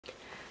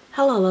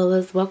Hello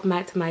Lolas, welcome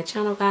back to my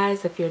channel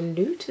guys. If you're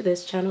new to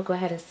this channel, go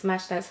ahead and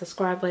smash that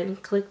subscribe button,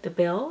 click the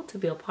bell to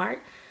be a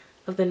part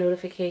of the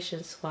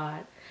notification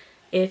squad.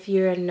 If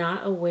you're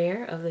not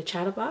aware of the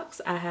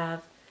Chatterbox, I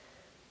have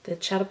the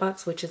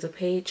Chatterbox, which is a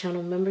paid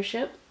channel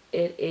membership.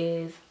 It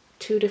is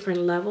two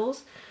different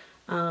levels.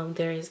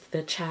 There is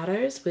the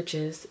Chatters, which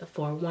is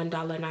for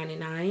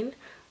 $1.99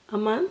 a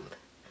month,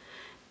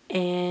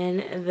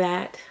 and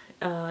that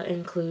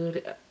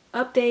include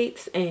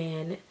updates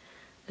and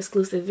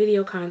exclusive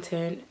video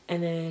content.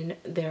 And then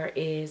there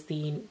is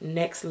the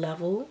next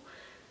level,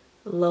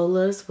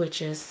 Lola's,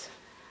 which is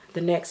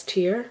the next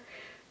tier,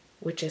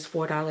 which is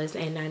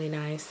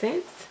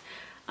 $4.99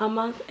 a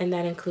month, and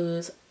that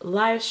includes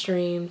live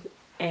streams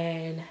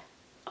and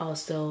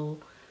also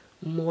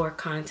more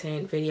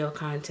content, video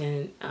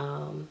content,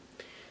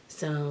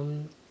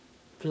 some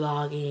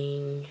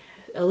vlogging,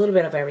 a little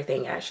bit of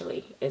everything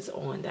actually is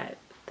on that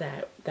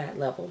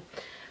level.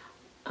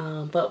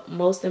 But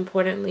most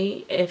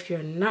importantly, if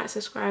you're not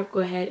subscribed, go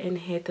ahead and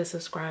hit the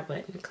subscribe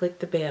button. Click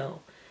the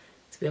bell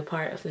to be a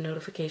part of the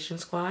notification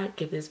squad.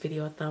 Give this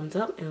video a thumbs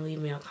up and leave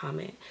me a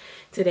comment.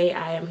 Today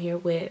I am here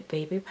with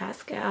baby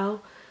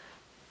Pascal.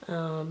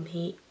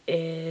 He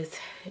is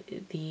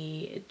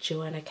the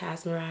Joanna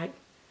Casmarak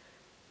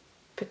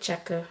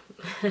Pacheca.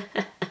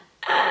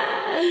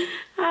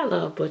 I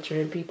love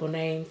butchering people's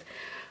names.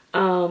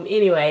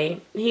 Anyway,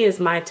 he is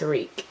my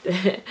Tariq.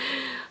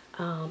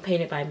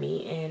 Painted by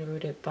me and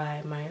rooted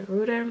by my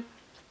rooter.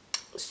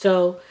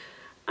 So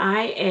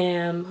I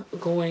am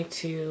going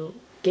to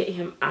get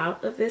him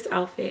out of this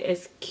outfit,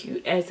 as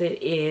cute as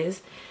it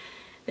is.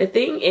 The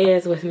thing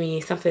is with me,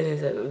 something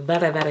is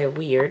very, very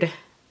weird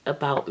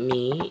about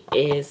me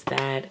is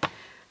that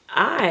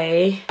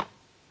I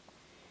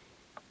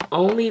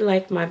only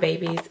like my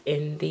babies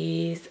in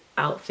these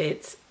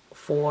outfits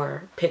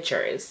for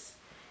pictures.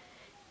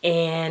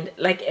 And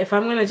like if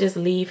I'm gonna just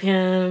leave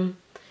him,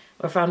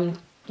 or if I'm,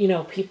 you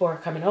know, people are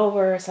coming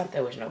over or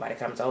something, which nobody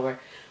comes over,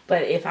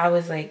 but if I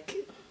was like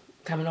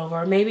coming over,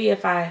 or maybe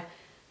if I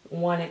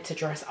wanted to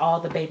dress all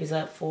the babies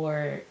up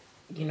for,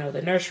 you know,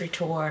 the nursery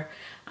tour,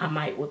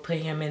 I would put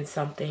him in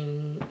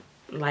something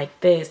like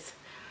this.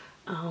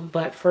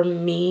 But for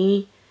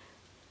me,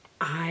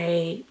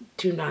 I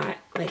do not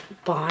like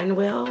bond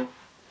well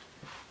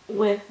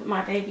with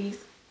my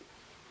babies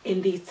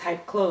in these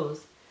type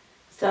clothes.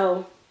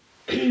 So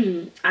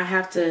I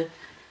have to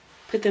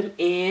put them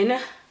in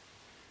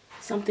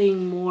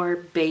something more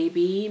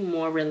baby,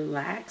 more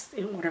relaxed,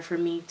 in order for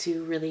me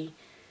to really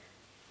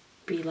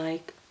be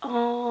like,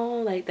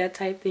 oh, like that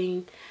type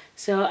thing.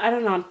 So I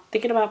don't know, I'm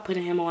thinking about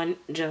putting him on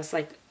just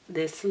like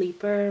this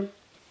sleeper,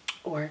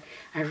 or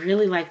I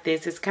really like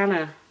this. It's kind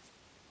of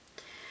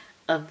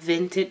a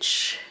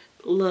vintage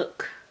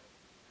look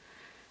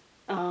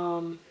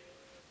onesie.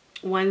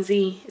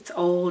 It's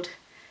old.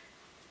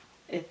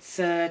 It's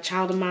a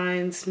child of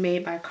mine's,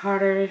 made by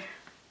Carter.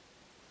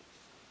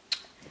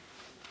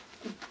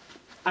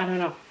 I don't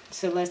know.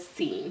 So let's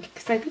see,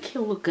 because I think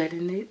he'll look good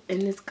in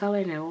this color,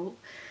 and it'll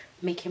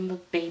make him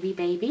look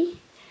baby.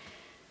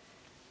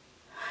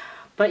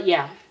 But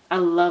yeah, I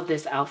love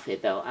this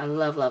outfit though. I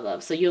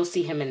love. So you'll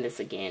see him in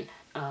this again.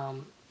 I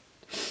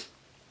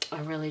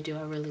really do.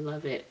 I really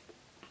love it.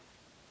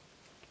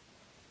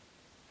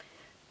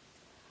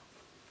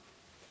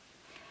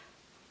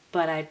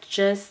 But I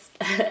just,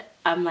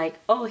 I'm like,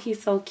 oh,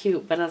 he's so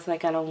cute. But I was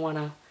like, I don't want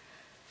to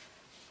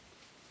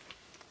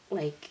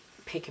like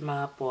pick him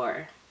up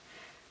or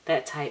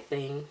that type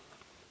thing.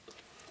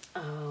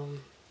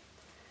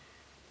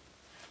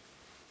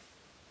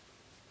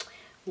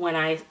 When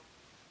I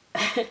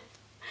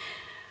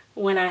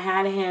when I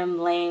had him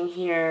laying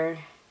here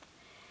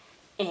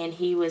and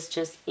he was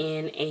just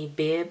in a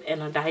bib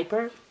and a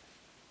diaper,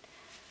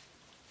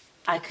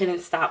 I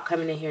couldn't stop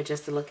coming in here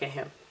just to look at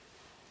him.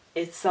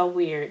 It's so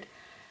weird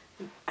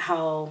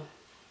how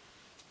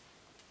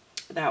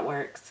that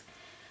works.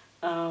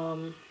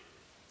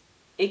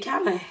 It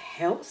kind of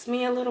helps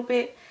me a little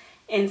bit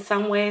in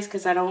some ways,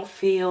 because I don't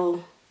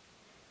feel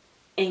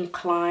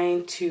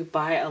inclined to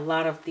buy a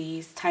lot of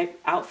these type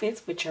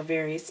outfits, which are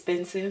very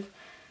expensive.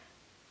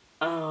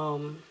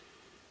 So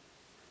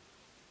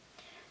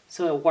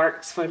it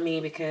works for me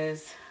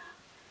because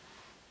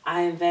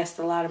I invest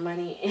a lot of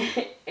money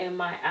in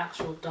my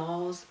actual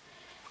dolls,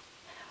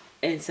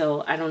 and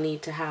so I don't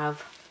need to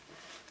have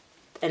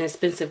an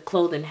expensive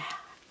clothing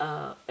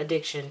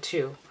addiction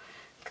too,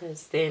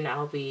 because then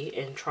I'll be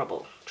in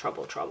trouble.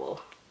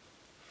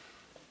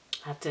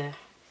 I have to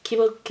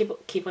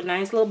keep a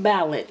nice little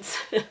balance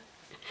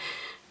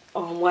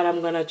on what I'm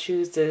gonna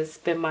choose to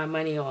spend my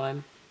money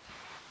on.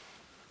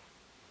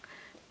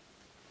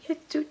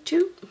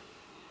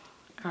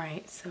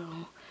 Alright,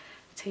 so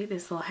take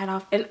this little hat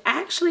off. And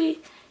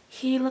actually,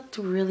 he looked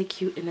really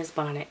cute in his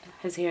bonnet.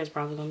 His hair is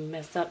probably gonna be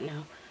messed up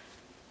now,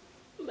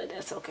 but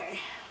that's okay.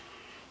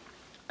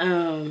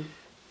 Yeah,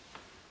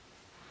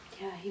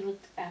 he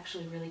looked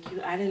actually really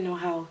cute. I didn't know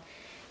how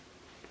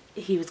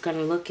he was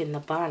gonna look in the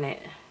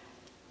bonnet,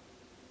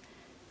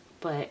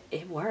 but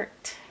it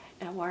worked.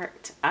 It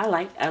worked.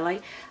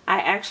 I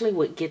actually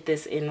would get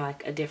this in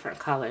like a different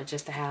color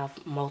just to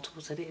have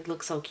multiples of it. It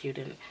looks so cute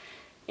in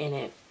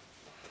it.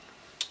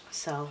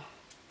 So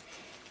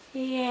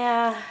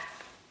yeah,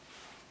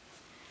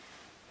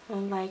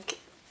 I'm like,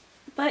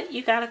 but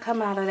you gotta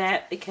come out of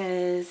that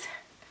because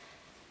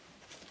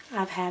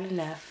I've had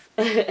enough.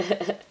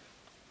 I've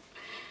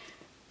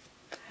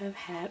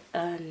had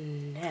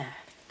enough.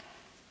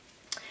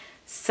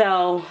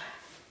 So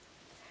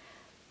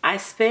I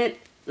spent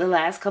the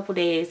last couple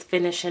days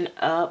finishing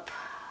up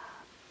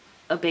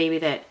a baby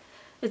that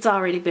it's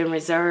already been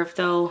reserved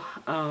though.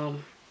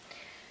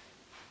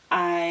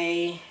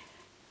 I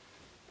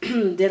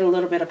did a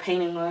little bit of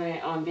painting on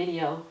it on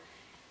video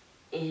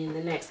in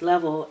the next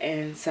level,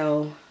 and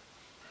so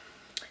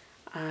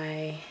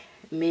I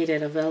made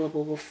it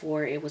available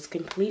before it was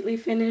completely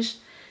finished.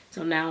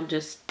 So now I'm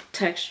just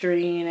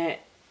texturing it,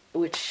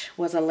 which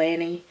was a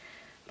Lanny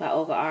by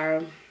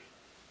OVERCHARGED.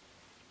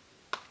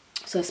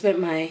 So I spent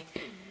my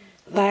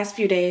last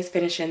few days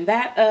finishing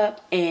that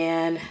up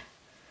and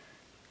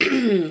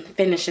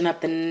finishing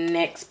up the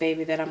next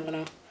baby that I'm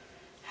gonna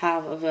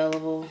have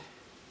available.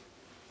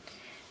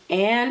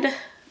 And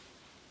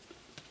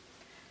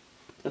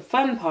the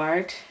fun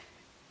part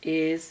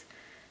is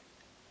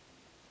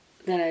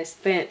that I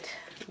spent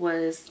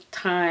was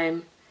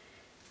time.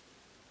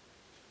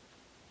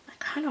 I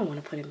kind of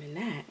want to put him in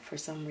that for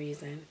some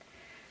reason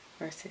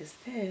versus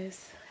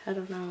this. I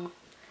don't know.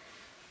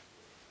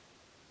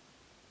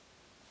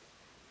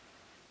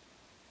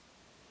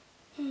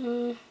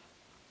 I'm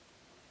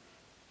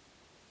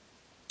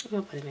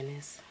gonna put him in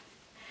this.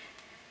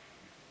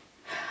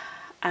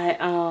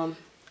 I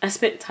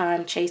spent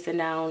time chasing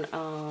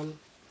down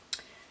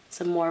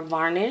some more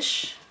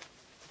varnish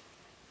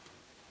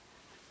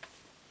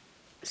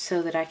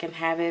so that I can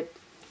have it,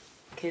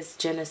 because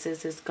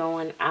Genesis is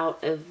going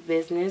out of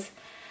business,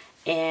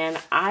 and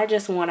I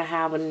just want to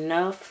have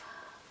enough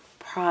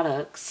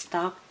products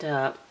stocked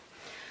up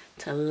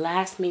to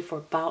last me for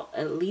about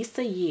at least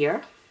a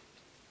year,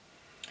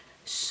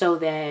 so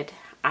that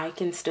I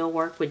can still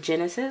work with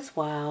Genesis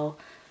while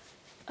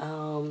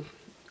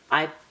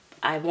I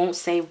won't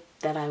say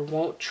that I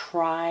won't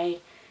try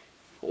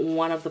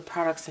one of the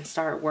products and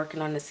start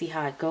working on to see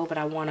how it go, but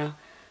I want to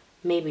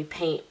maybe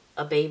paint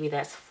a baby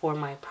that's for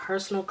my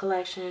personal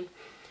collection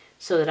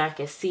so that I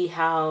can see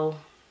how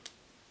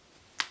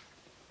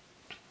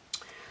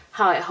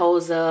it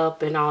holds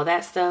up and all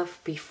that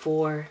stuff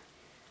before,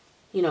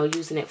 you know,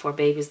 using it for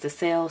babies to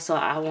sell. So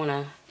I want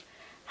to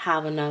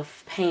have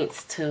enough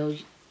paints to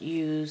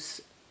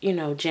use, you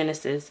know,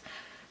 Genesis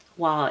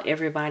while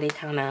everybody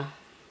kind of,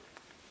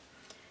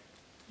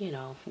 you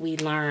know, we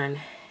learn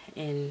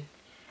and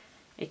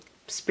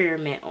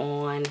experiment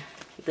on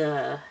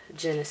the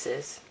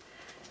Genesis.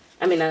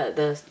 I mean,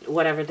 the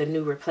whatever the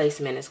new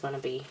replacement is going to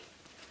be.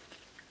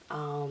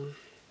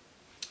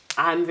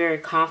 I'm very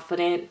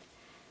confident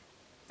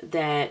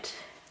that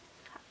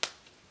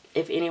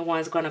if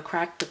anyone's going to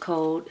crack the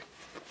code,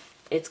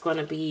 it's going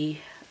to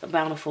be a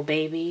Bountiful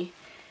Baby.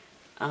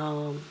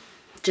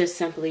 Just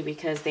simply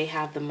because they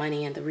have the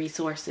money and the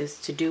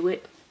resources to do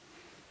it.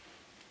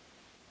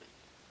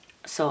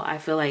 So I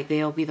feel like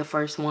they'll be the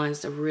first ones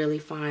to really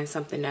find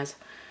something that's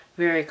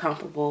very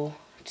comparable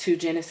to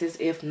Genesis.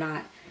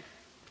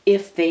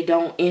 If they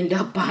don't end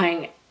up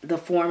buying the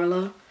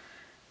formula,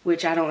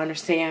 which I don't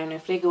understand.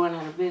 If they're going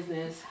out of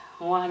business,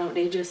 why don't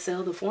they just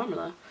sell the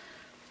formula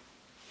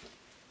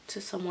to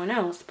someone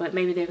else? But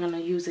maybe they're going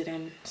to use it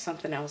in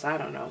something else. I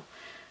don't know.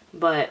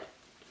 But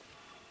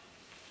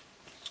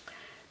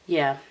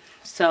yeah,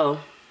 so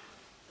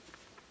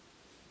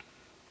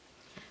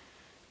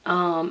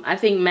I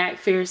think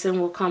McPherson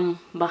will come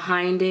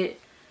behind them,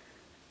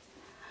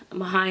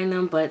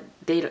 but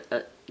they,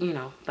 you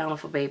know,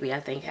 Bountiful Baby I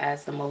think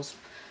has the most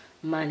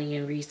money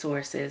and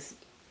resources,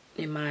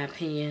 in my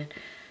opinion.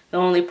 The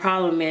only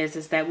problem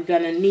is that we're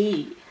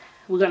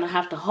gonna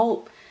have to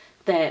hope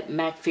that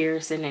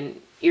McPherson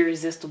and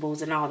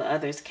Irresistibles and all the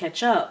others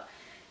catch up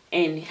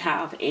and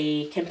have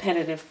a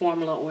competitive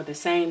formula or the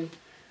same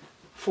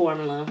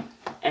formula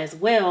as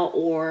well,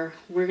 or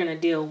we're gonna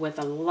deal with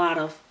a lot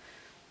of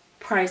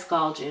price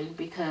gouging,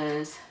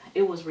 because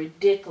it was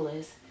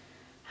ridiculous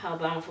how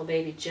Bountiful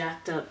Baby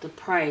jacked up the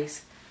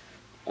price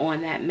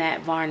on that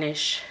matte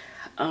varnish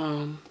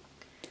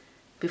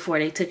before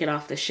they took it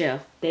off the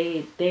shelf.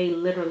 They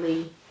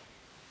literally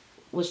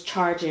was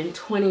charging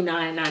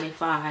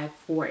 $29.95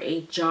 for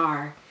a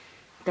jar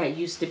that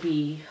used to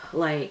be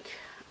like,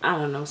 I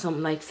don't know,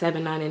 something like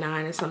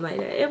 $7.99 or something like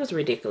that. It was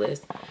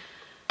ridiculous.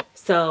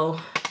 So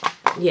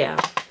yeah,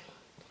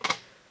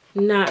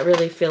 not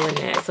really feeling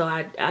that. So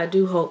I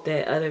do hope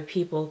that other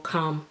people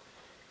come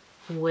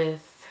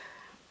with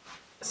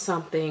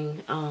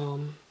something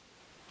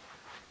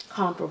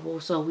comparable,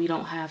 so we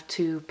don't have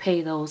to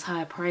pay those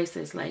high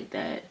prices like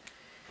that.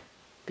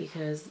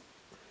 Because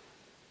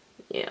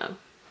yeah,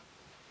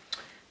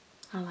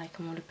 I like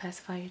him on the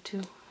pacifier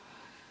too.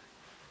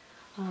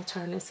 I'll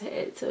turn his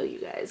head so you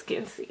guys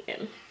can see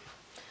him.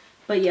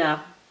 But yeah,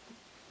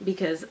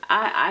 because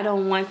I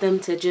don't want them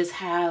to just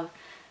have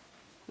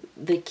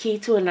the key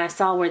to it. And I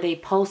saw where they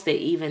posted,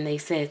 even they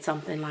said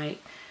something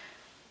like,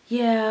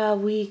 yeah,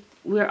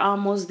 we're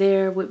almost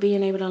there with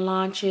being able to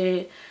launch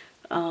it.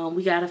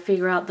 We got to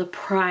figure out the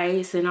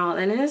price and all.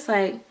 And it's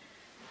like,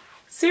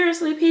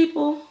 seriously,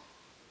 people?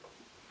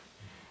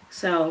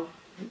 So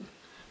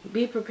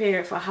be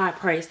prepared for high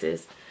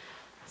prices.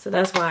 So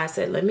that's why I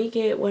said, let me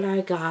get what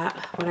I got,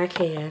 what I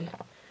can.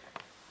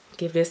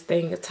 Give this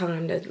thing a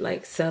time to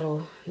like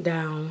settle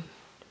down.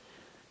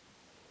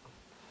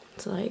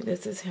 So like,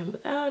 this is him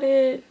without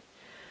it.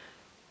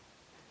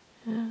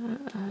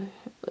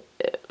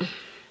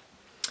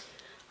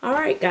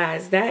 Alright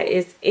guys, that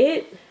is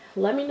it.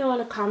 Let me know in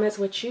the comments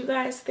what you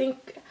guys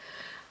think,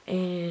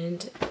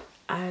 and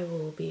I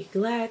will be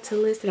glad to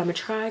listen. I'm gonna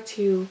try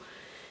to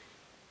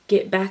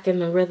get back in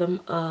the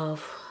rhythm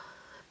of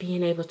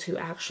being able to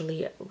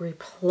actually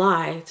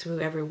reply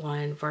to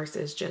everyone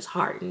versus just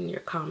hearting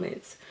your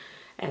comments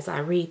as I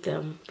read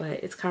them.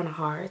 But it's kind of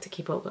hard to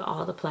keep up with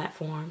all the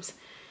platforms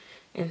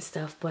and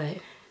stuff. But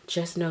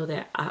just know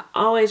that I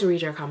always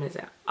read your comments.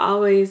 I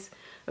always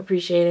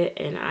appreciate it,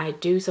 and I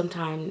do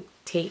sometimes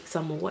take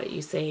some of what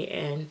you say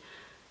and,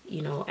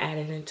 you know, add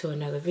it into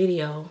another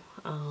video,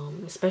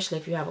 especially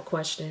if you have a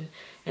question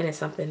and it's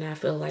something that I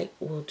feel like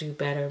will do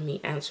better me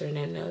answering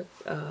in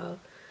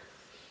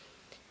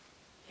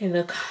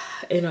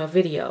a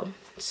video.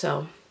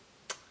 So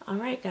all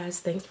right guys,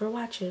 thanks for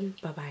watching.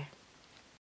 Bye bye.